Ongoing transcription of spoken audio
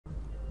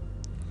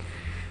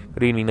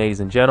Good evening, ladies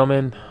and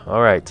gentlemen.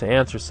 All right, to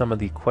answer some of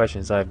the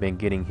questions I've been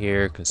getting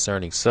here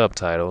concerning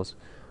subtitles,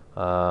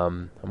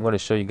 I'm going to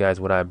show you guys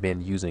what I've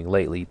been using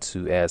lately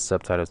to add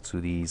subtitles to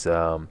these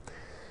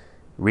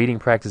reading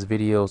practice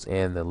videos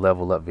and the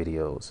level up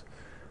videos.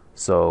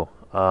 So,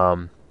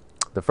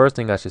 the first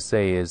thing I should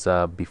say is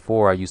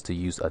before I used to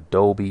use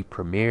Adobe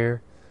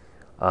Premiere.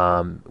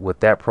 With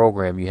that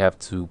program, you have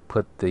to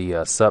put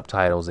the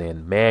subtitles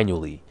in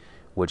manually,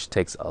 which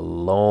takes a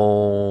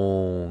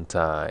long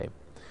time.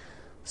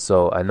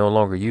 So I no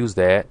longer use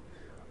that.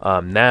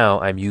 Now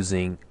I'm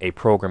using a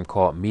program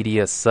called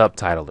Media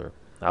Subtitler.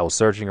 I was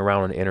searching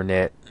around on the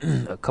internet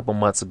a couple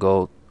months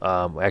ago,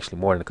 actually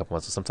more than a couple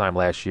months, sometime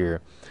last year,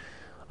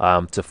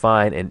 to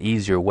find an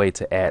easier way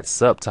to add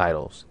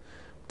subtitles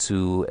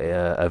to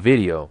a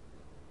video,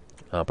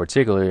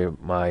 particularly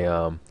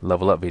my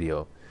level up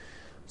video.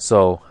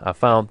 So I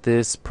found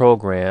this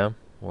program,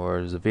 or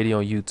there's a video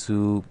on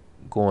YouTube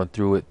going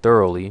through it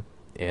thoroughly.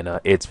 And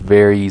it's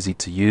very easy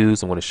to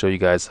use. I'm going to show you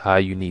guys how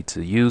you need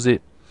to use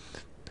it.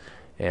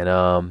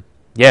 And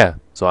yeah,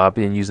 so I've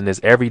been using this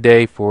every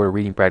day for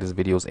reading practice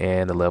videos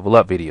and the level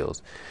up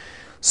videos.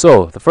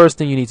 So the first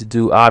thing you need to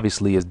do,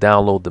 obviously, is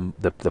download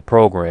the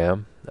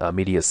program,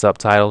 Media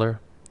Subtitler.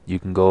 You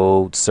can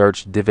go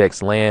search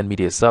DivX Land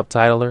Media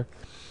Subtitler.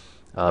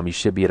 You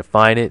should be able to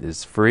find it.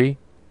 It's free.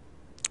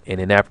 And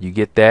then after you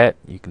get that,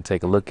 you can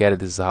take a look at it.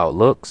 This is how it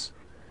looks.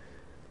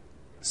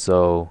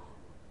 So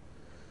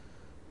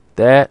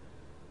that,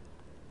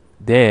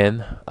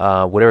 then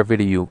whatever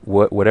video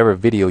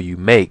you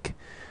make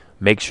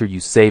sure you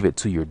save it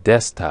to your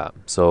desktop.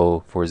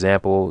 So for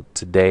example,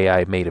 today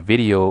I made a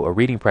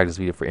reading practice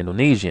video for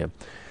Indonesian.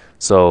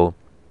 So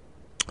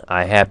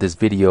I have this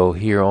video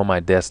here on my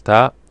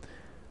desktop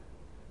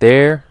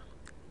there.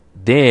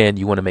 Then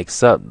you want to make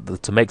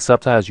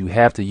subtitles, you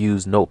have to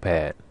use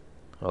Notepad.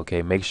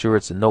 Okay, make sure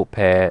it's a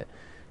Notepad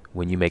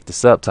when you make the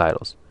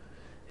subtitles.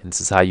 And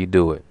this is how you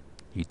do it.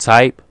 You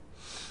type.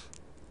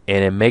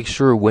 And then make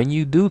sure when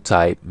you do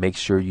type, make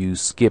sure you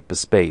skip a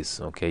space.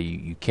 Okay,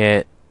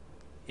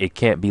 it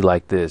can't be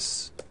like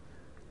this.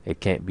 It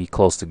can't be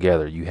close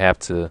together. You have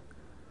to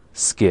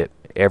skip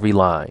every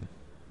line.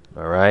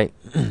 All right,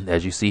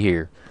 as you see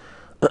here.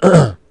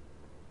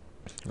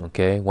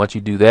 Okay, once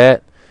you do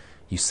that,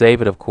 you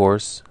save it, of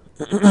course.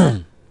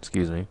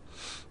 Excuse me.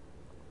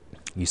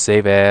 You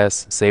save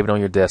it on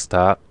your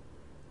desktop.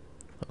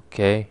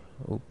 Okay,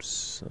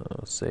 oops,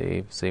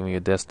 save on your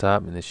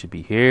desktop, and it should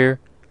be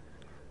here.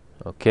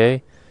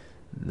 Okay,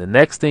 the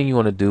next thing you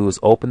want to do is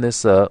open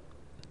this up,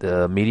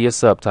 the Media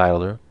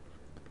Subtitler.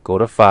 Go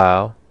to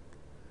File.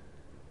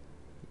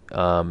 You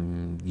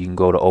can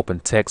go to Open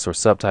Text or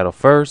Subtitle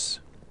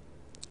first,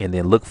 and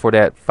then look for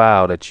that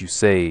file that you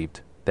saved,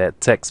 that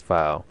text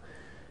file,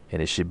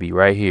 and it should be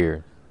right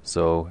here.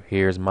 So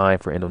here's mine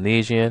for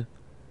Indonesian,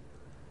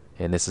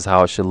 and this is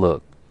how it should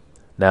look.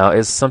 Now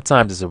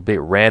sometimes it's a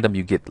bit random.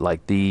 You get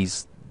like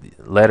these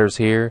letters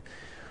here.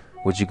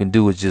 What you can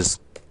do is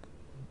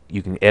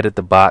you can edit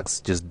the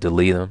box, just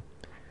delete them.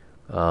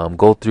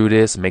 Go through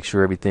this, make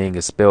sure everything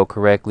is spelled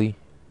correctly.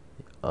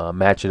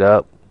 Match it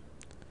up.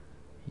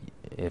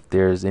 If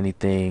there's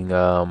anything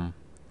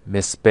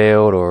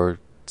misspelled or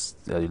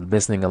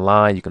missing a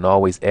line, you can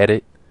always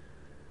edit.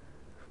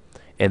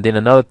 And then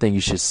another thing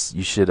you should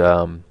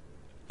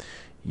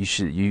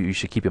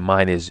keep in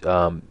mind is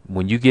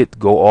when you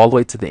go all the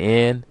way to the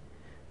end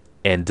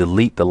and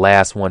delete the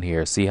last one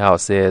here. See how it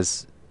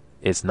says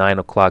it's 9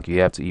 o'clock. You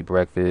have to eat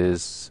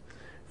breakfast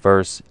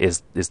first.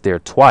 It's there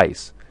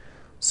twice.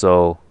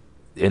 So,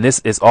 and this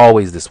is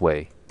always this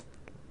way.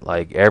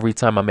 Like every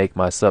time I make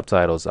my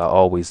subtitles, I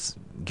always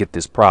get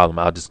this problem.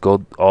 I'll just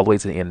go all the way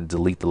to the end and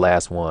delete the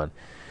last one.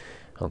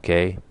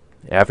 Okay.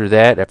 After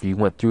that, after you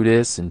went through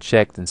this and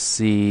checked and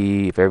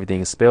see if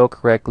everything is spelled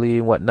correctly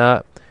and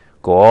whatnot,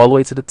 go all the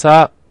way to the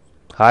top,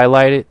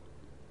 highlight it,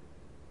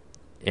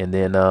 and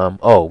then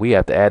oh, we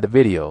have to add the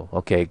video.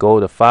 Okay, go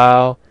to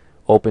File,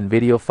 Open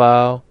Video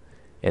File,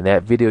 and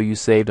that video you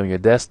saved on your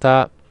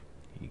desktop,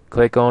 you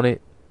click on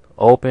it,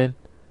 open,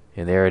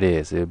 and there it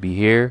is. It'll be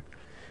here.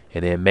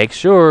 And then make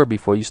sure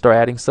before you start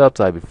adding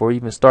subtitles, before you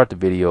even start the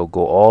video,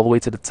 go all the way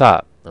to the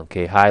top.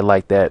 Okay,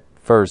 highlight that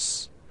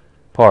first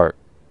part.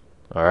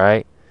 All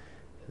right.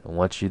 And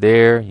once you're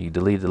there, you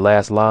delete the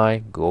last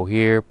line. Go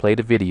here, play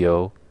the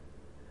video.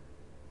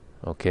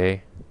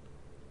 Okay.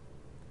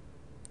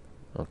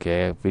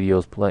 Okay,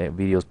 video's playing.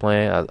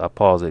 I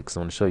pause it because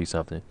I'm going to show you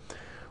something.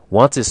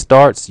 Once it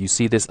starts, you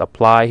see this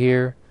apply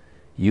here.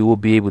 You will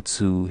be able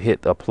to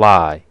hit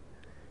apply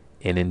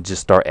and then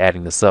just start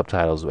adding the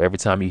subtitles. Every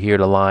time you hear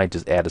the line,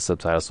 just add the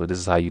subtitles. So this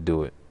is how you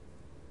do it.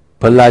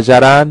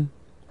 Pelajaran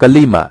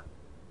kelima.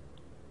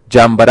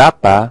 Jam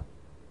berapa?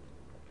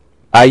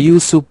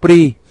 Ayu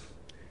Supri,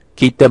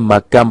 kita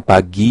makan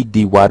pagi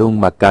di warung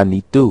makan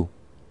itu.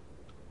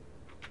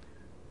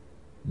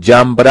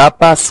 Jam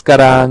berapa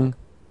sekarang?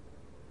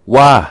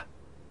 Wah,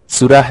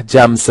 sudah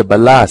jam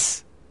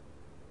 11.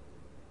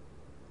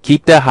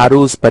 Kita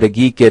harus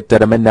pergi ke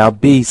terminal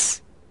bis.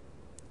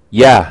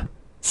 Ya,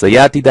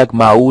 saya tidak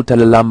mau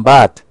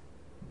terlambat.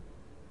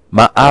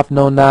 Maaf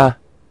Nona,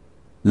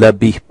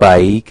 lebih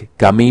baik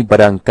kami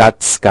berangkat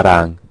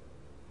sekarang.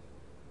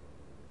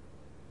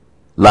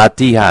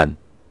 Latihan.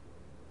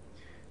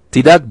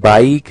 Tidak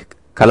baik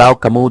kalau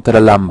kamu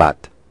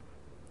terlambat.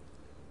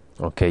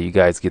 Okay, you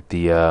guys get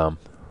the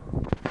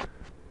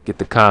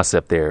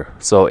concept there.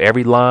 So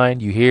every line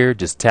you hear,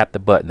 just tap the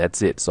button.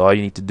 That's it. That's all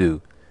you need to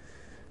do.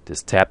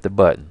 Just tap the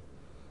button.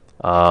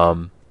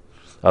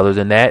 Other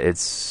than that,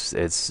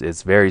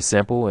 it's very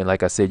simple. And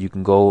like I said, you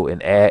can go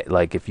and add.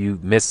 Like if you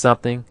miss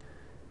something,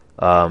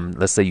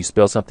 let's say you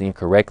spell something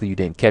incorrectly, you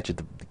didn't catch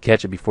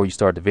it before you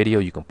start the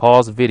video. You can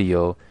pause the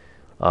video.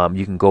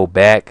 You can go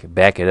back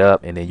it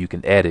up, and then you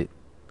can edit.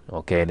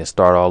 Okay, and then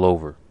start all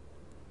over.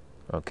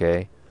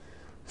 Okay,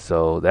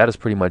 so that is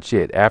pretty much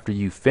it. After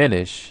you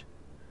finish,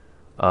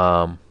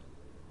 oh,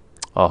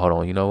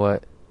 hold on. You know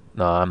what?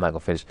 No, I'm not gonna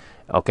finish.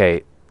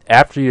 Okay,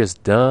 after you're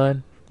just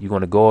done, you're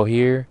gonna go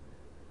here,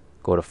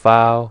 go to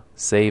File,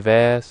 Save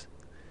As,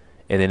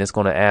 and then it's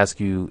gonna ask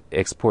you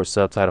export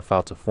subtitle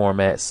file to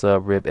format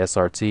subrip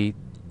SRT.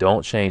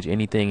 Don't change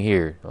anything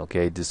here.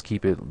 Okay, just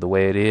keep it the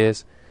way it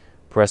is.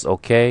 Press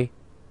OK.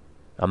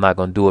 I'm not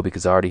going to do it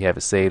because I already have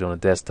it saved on the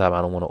desktop.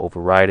 I don't want to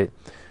overwrite it.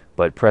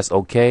 But press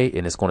OK,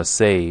 and it's going to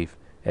save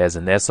as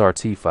an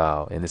SRT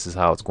file. And this is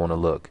how it's going to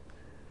look.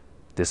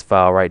 This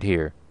file right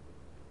here.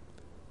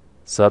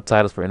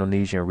 Subtitles for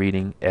Indonesian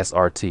Reading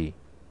SRT.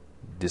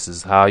 This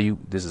is how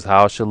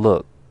it should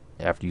look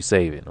after you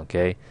save it.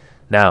 Okay.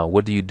 Now,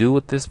 what do you do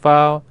with this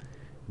file?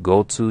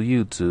 Go to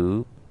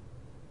YouTube.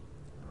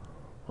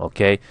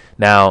 Okay.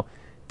 Now,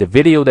 the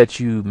video that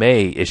you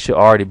made, it should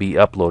already be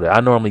uploaded.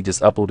 I normally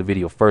just upload the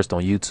video first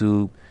on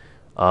YouTube,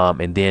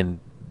 and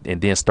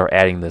then start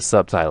adding the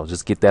subtitles.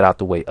 Just get that out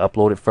the way.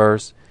 Upload it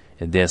first,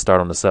 and then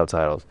start on the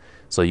subtitles.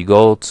 So you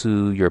go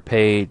to your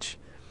page,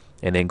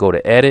 and then go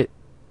to Edit.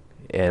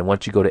 And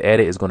once you go to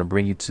Edit, it's going to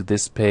bring you to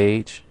this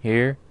page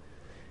here,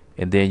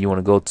 and then you want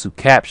to go to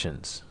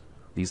Captions.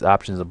 These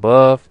options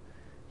above,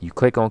 you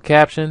click on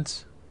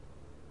Captions.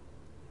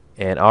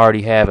 And I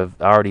already have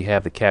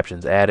the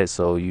captions added,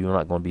 so you're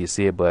not going to be able to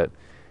see it. But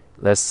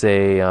let's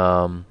say,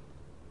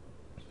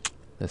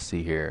 let's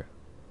see here.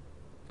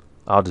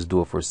 I'll just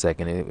do it for a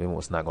second.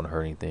 It's not going to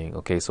hurt anything.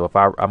 Okay, so if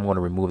I'm going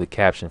to remove the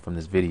caption from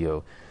this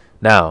video.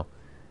 Now,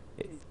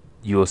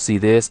 you'll see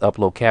this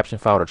upload caption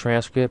file to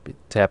transcript.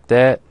 Tap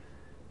that,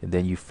 and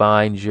then you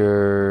find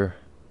your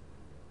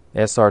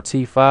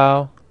SRT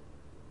file.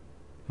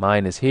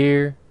 Mine is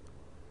here.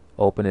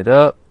 Open it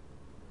up.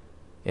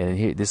 And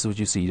here, this is what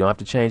you see. You don't have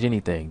to change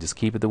anything. Just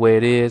keep it the way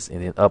it is,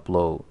 and then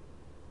upload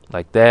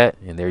like that,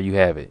 and there you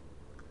have it.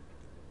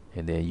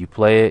 And then you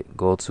play it.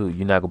 You're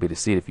not gonna be able to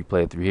see it if you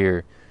play it through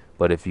here,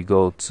 but if you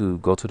go to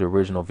the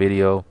original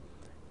video,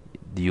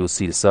 you'll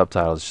see the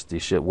subtitles. They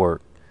should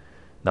work.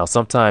 Now,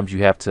 sometimes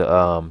you have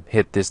to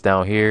hit this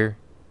down here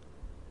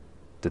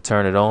to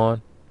turn it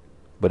on,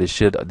 but they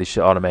should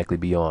automatically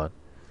be on.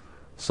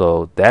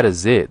 So that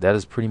is it. That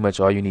is pretty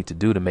much all you need to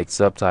do to make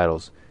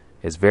subtitles.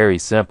 It's very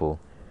simple.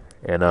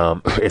 And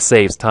it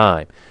saves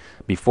time.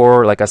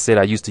 Before, like I said,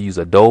 I used to use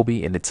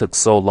Adobe, and it took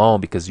so long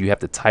because you have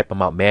to type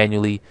them out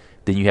manually.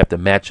 Then you have to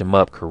match them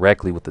up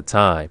correctly with the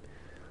time.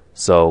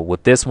 So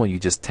with this one, you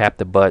just tap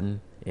the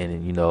button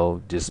and,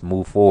 just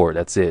move forward.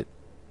 That's it.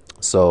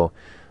 So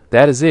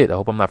that is it. I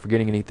hope I'm not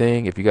forgetting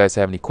anything. If you guys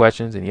have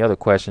any other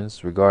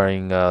questions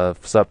regarding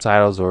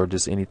subtitles or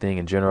just anything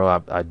in general,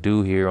 I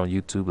do here on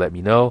YouTube, let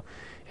me know,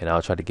 and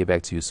I'll try to get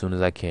back to you as soon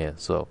as I can.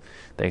 So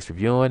thanks for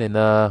viewing,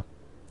 and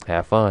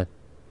have fun.